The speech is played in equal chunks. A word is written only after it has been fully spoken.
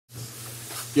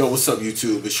Yo, what's up,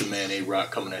 YouTube? It's your man Ayroq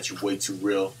coming at you way too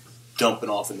real, dumping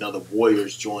off another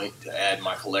Warriors joint to add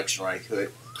my collection right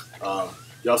quick.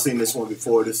 Y'all seen this one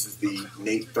before. This is the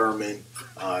Nate Thurmond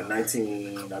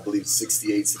 19, I believe,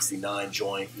 68, 69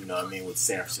 joint, you know what I mean, with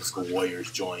San Francisco Warriors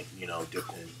joint, you know,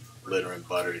 dipped in glitter and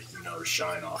butter, you know, to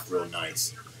shine off real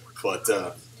nice. But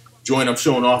joint I'm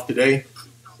showing off today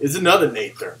is another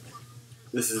Nate Thurmond.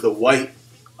 This is the white,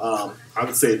 I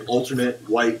would say an alternate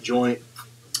white joint.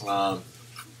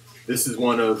 This is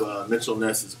one of Mitchell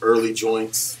Ness's early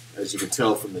joints, as you can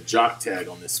tell from the jock tag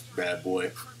on this bad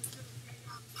boy.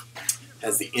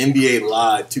 Has the NBA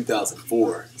Live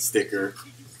 2004 sticker,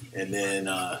 and then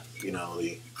you know,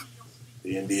 the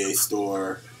NBA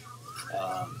store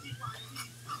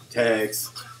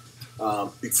tags.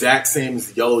 Exact same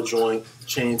as the yellow joint,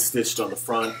 chain stitched on the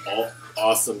front.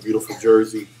 Awesome, beautiful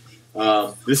jersey.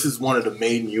 This is one of the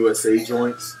Made in USA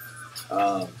joints.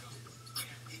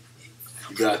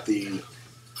 You got the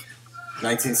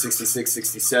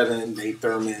 1966-67 Nate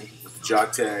Thurmond with the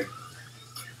jock tag.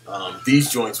 These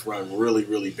joints run really,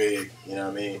 really big, you know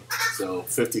what I mean? So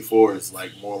 54 is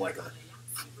like more like a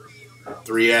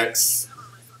 3X,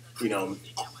 you know,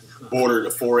 border to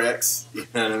 4X, you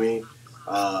know what I mean?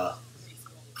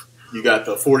 You got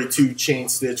the 42 chain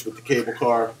stitch with the cable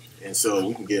car, and so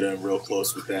we can get in real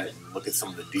close with that and look at some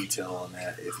of the detail on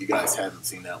that if you guys haven't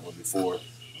seen that one before,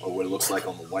 or what it looks like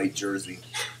on the white jersey.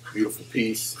 Beautiful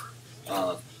piece.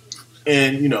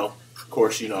 And, you know, of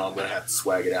course, you know, I'm going to have to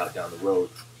swag it out down the road.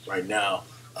 Right now,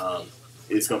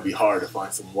 it's going to be hard to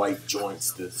find some white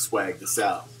joints to swag this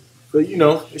out. But, you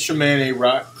know, it's your man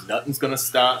Ayroq. Nothing's going to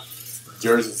stop. The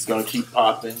jerseys is going to keep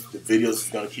popping. The videos is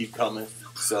going to keep coming.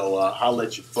 So holla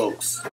at your folks.